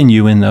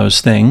continue in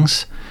those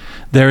things.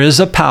 There is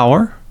a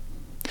power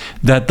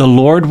that the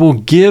Lord will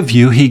give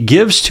you. He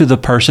gives to the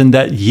person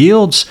that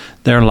yields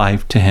their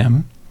life to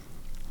Him.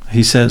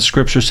 He says,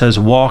 Scripture says,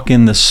 walk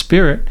in the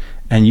Spirit,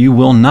 and you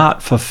will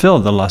not fulfill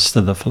the lust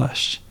of the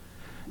flesh.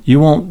 You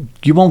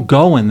won't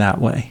go in that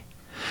way.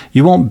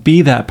 You won't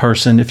be that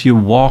person if you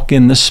walk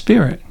in the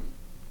Spirit.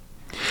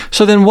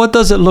 So then what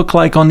does it look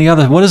like on the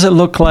other? What does it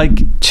look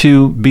like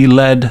to be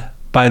led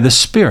by the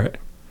Spirit?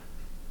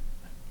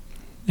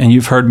 And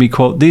you've heard me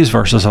quote these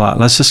verses a lot.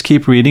 Let's just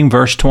keep reading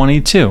verse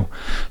 22.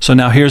 So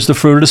now here's the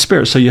fruit of the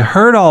Spirit. So you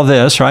heard all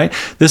this, right?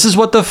 This is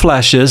what the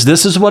flesh is.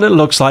 This is what it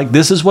looks like.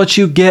 This is what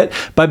you get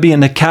by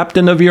being the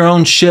captain of your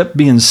own ship,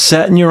 being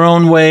set in your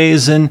own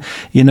ways. And,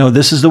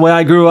 this is the way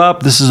I grew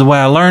up. This is the way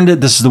I learned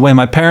it. This is the way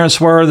my parents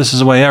were. This is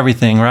the way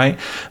everything, right?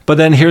 But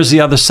then here's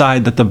the other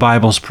side that the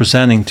Bible's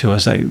presenting to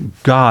us,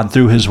 that God,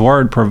 through his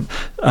word,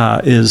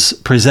 is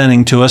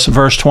presenting to us.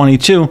 Verse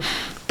 22,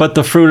 but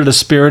the fruit of the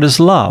Spirit is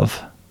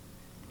love,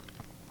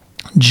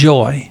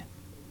 joy,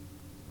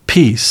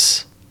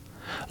 peace,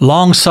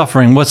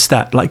 long-suffering. What's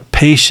that? Like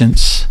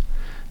patience.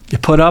 You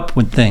put up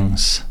with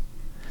things.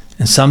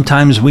 And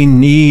sometimes we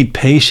need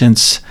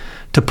patience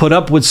to put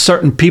up with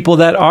certain people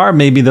that are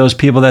maybe those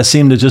people that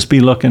seem to just be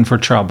looking for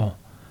trouble.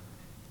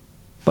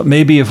 But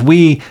maybe if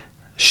we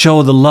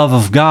show the love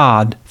of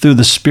God through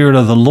the Spirit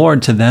of the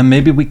Lord to them,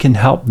 maybe we can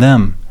help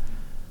them.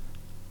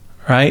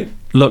 Right?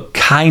 Look,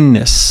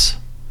 kindness,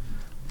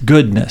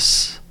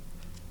 goodness,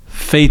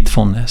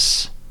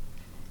 faithfulness,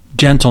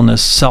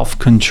 gentleness,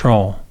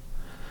 self-control.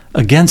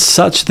 Against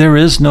such there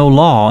is no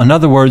law. In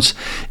other words,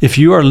 if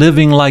you are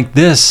living like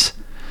this,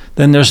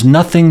 then there's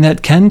nothing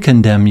that can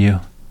condemn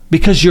you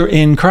because you're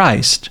in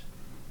Christ.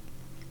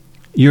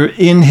 You're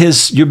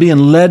being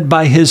led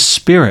by his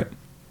Spirit.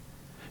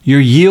 You're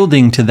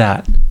yielding to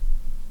that.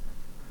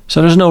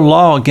 So there's no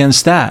law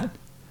against that.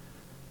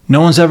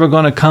 No one's ever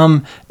going to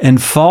come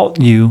and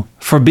fault you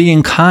for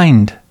being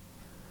kind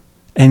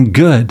and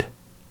good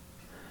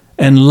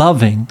and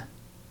loving.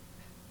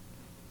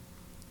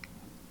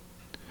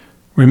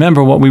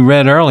 Remember what we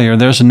read earlier.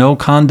 There's no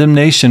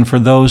condemnation for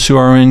those who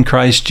are in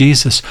Christ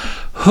Jesus.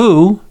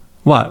 Who,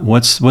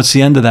 what's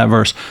the end of that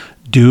verse?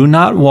 Do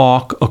not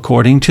walk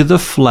according to the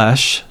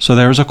flesh. So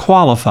there's a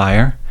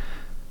qualifier.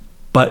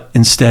 But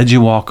instead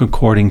you walk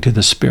according to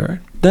the Spirit.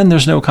 Then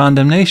there's no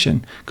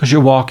condemnation because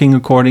you're walking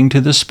according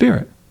to the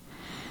Spirit.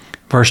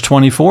 Verse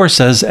 24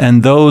 says,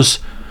 and those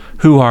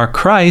who are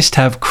Christ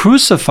have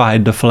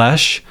crucified the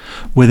flesh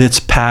with its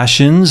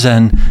passions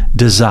and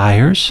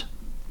desires.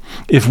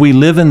 If we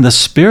live in the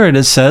Spirit,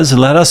 it says,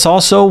 let us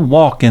also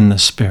walk in the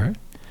Spirit.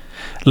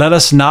 Let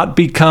us not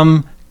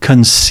become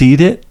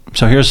conceited.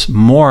 So here's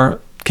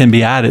more can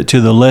be added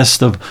to the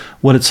list of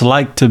what it's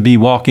like to be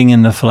walking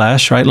in the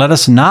flesh, right? Let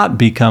us not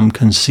become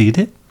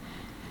conceited,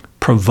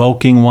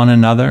 provoking one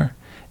another,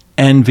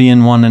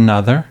 envying one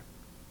another.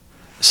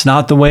 It's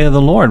not the way of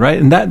the Lord,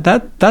 right? And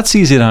that's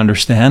easy to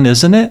understand,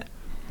 isn't it?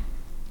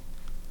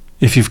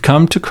 If you've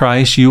come to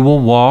Christ, you will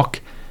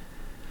walk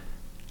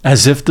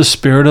as if the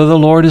Spirit of the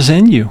Lord is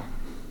in you.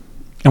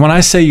 And when I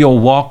say you'll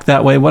walk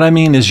that way, what I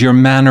mean is your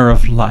manner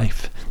of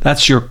life.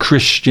 That's your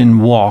Christian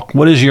walk.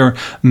 What is your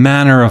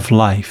manner of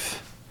life?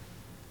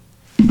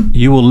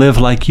 You will live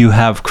like you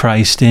have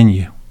Christ in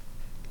you.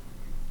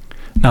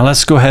 Now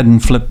let's go ahead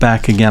and flip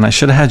back again. I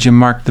should have had you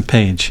mark the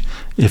page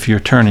if you're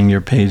turning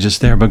your pages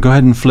there, but go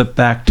ahead and flip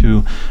back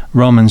to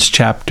Romans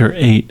chapter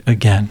 8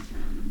 again.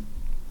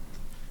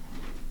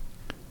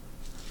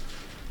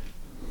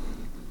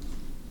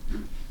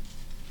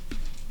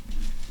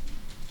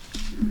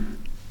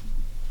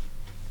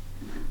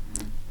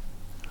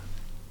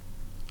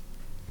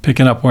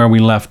 Picking up where we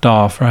left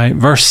off, right?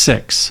 Verse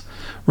 6,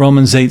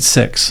 Romans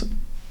 8:6.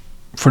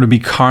 For to be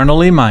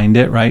carnally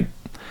minded, right?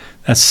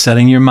 That's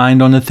setting your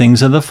mind on the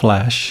things of the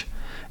flesh,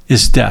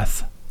 is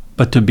death.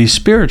 But to be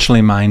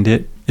spiritually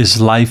minded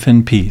is life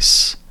and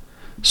peace.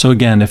 So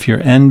again, if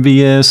you're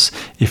envious,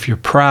 if you're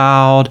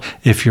proud,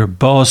 if you're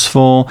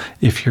boastful,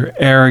 if you're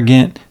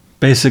arrogant,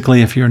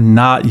 basically if you're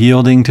not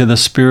yielding to the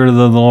Spirit of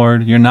the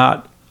Lord, you're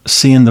not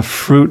seeing the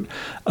fruit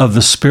of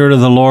the Spirit of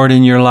the Lord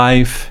in your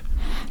life,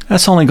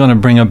 that's only going to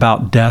bring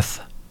about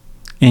death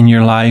in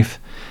your life,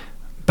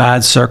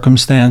 bad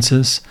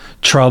circumstances,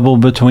 trouble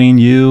between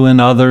you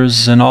and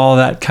others, and all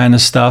that kind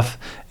of stuff.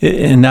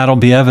 And that'll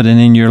be evident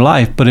in your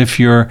life. But if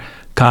you're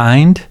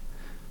kind,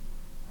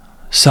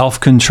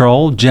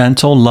 self-controlled,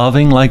 gentle,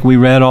 loving, like we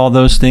read all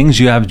those things,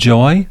 you have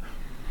joy,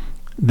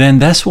 then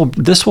this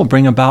will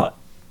bring about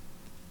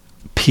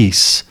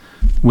peace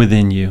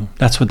within you.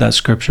 That's what that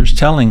scripture is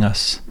telling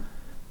us.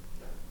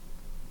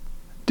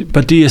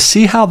 But do you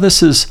see how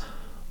this is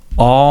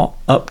all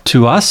up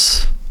to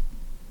us?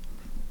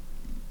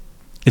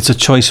 It's a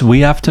choice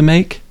we have to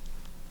make.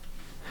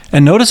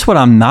 And notice what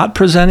I'm not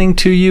presenting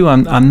to you.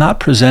 I'm not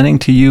presenting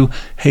to you,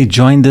 hey,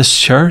 join this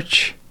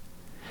church.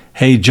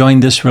 Hey,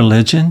 join this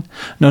religion.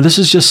 No, this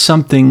is just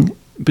something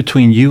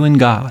between you and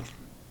God.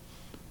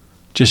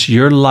 Just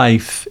your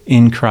life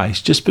in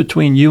Christ, just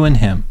between you and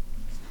Him.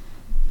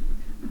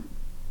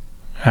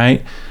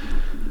 Right?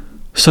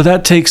 So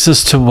that takes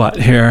us to what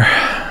here?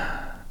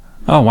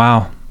 Oh,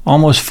 wow.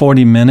 Almost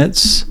 40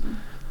 minutes.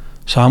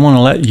 So I'm going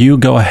to let you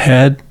go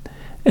ahead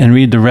and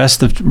read the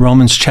rest of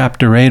Romans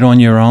chapter 8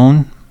 on your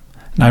own.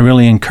 And I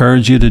really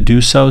encourage you to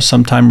do so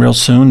sometime real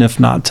soon, if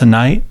not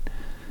tonight.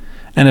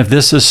 And if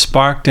this has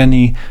sparked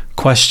any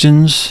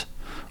questions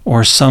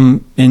or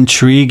some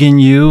intrigue in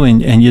you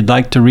and you'd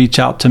like to reach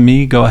out to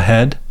me, go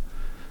ahead.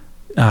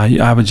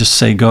 I would just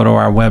say go to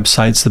our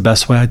website. It's the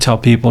best way I tell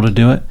people to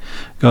do it.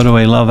 Go to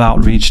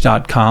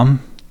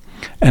aloveoutreach.com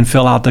and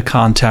fill out the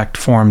contact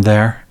form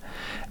there.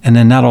 And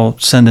then that'll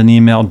send an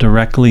email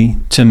directly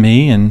to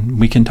me, and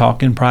we can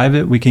talk in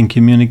private. We can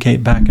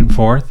communicate back and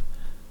forth,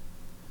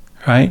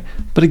 right?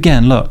 But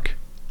again, look,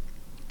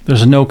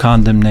 there's no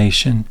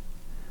condemnation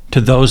to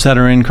those that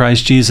are in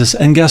Christ Jesus.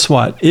 And guess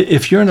what?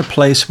 If you're in a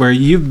place where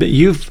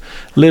you've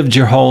lived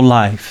your whole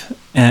life,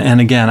 and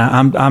again,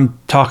 I'm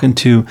talking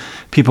to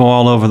people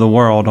all over the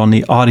world on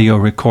the audio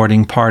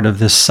recording part of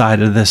this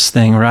side of this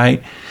thing,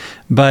 right?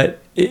 But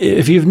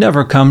if you've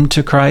never come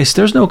to Christ,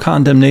 there's no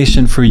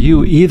condemnation for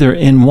you either,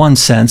 in one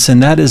sense,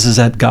 and that is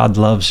that God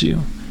loves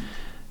you.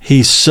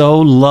 He so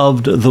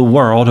loved the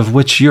world, of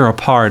which you're a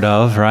part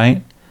of,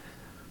 right?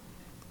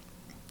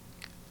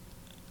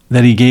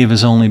 That he gave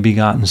his only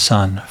begotten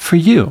Son for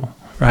you,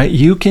 right?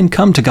 You can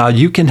come to God.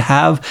 You can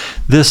have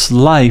this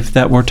life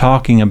that we're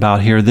talking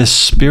about here, this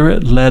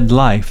Spirit-led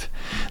life,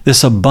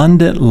 this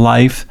abundant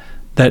life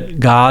that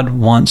God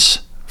wants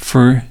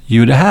for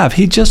you to have.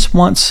 He just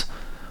wants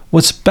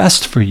what's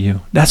best for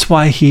you. That's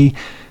why he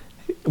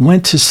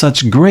went to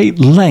such great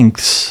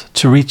lengths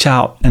to reach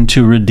out and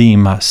to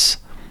redeem us,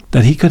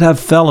 that he could have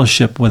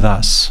fellowship with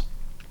us.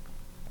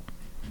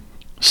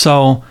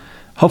 So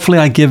hopefully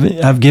I've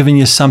given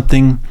you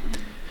something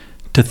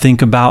to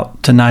think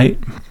about tonight.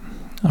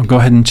 I'll go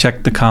ahead and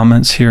check the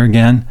comments here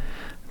again.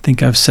 I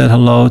think I've said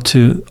hello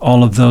to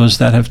all of those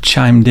that have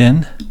chimed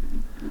in.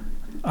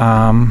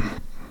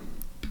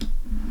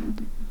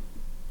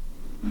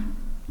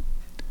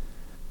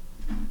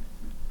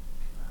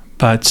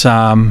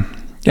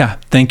 Yeah,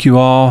 thank you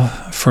all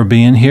for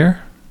being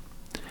here.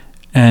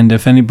 And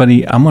if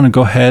anybody, I'm going to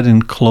go ahead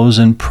and close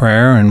in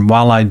prayer. And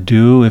while I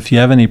do, if you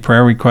have any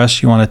prayer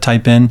requests you want to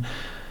type in,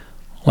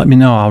 let me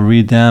know. I'll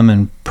read them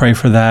and pray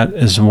for that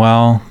as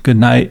well. Good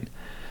night,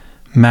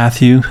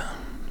 Matthew.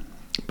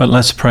 But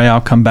let's pray. I'll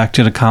come back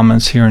to the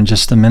comments here in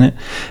just a minute.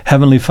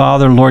 Heavenly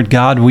Father, Lord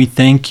God, we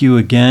thank you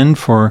again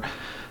for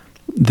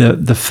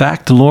the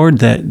fact, Lord,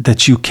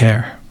 that you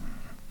care.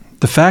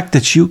 The fact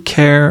that you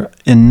care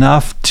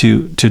enough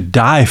to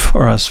die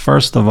for us,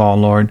 first of all,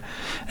 Lord,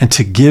 and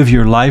to give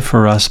your life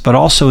for us, but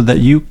also that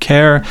you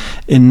care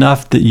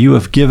enough that you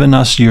have given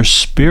us your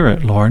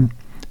Spirit, Lord,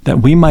 that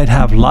we might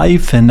have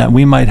life and that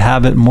we might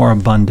have it more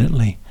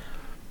abundantly,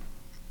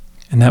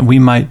 and that we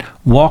might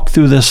walk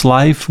through this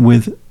life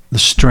with the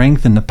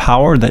strength and the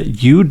power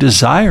that you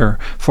desire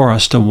for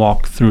us to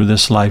walk through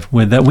this life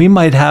with, that we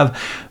might have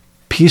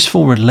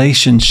peaceful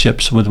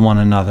relationships with one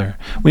another.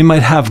 We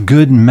might have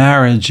good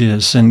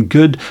marriages and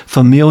good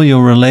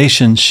familial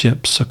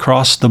relationships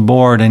across the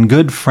board and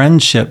good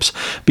friendships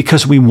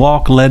because we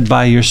walk led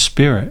by your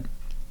Spirit.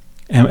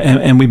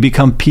 And we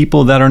become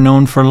people that are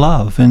known for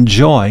love and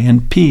joy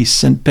and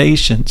peace and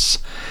patience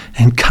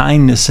and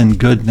kindness and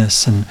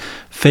goodness and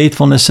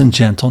faithfulness and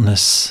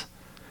gentleness.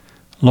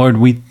 Lord,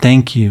 we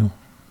thank you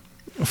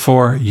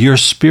for your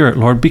Spirit,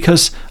 Lord,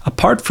 because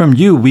apart from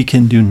you, we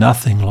can do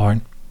nothing,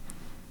 Lord.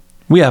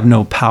 We have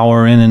no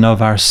power in and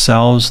of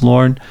ourselves,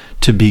 Lord,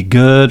 to be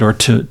good or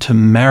to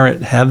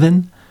merit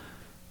heaven.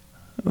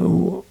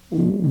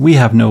 We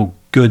have no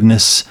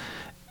goodness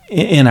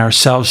in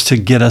ourselves to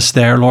get us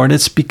there, Lord.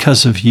 It's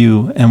because of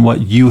you and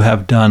what you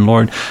have done,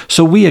 Lord.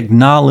 So we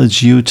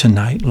acknowledge you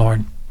tonight,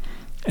 Lord.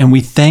 And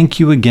we thank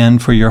you again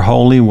for your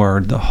holy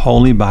word, the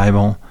Holy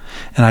Bible.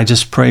 And I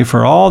just pray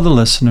for all the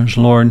listeners,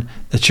 Lord,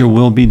 that your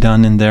will be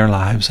done in their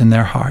lives and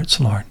their hearts,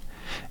 Lord.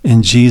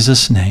 In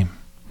Jesus' name,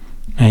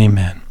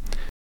 amen.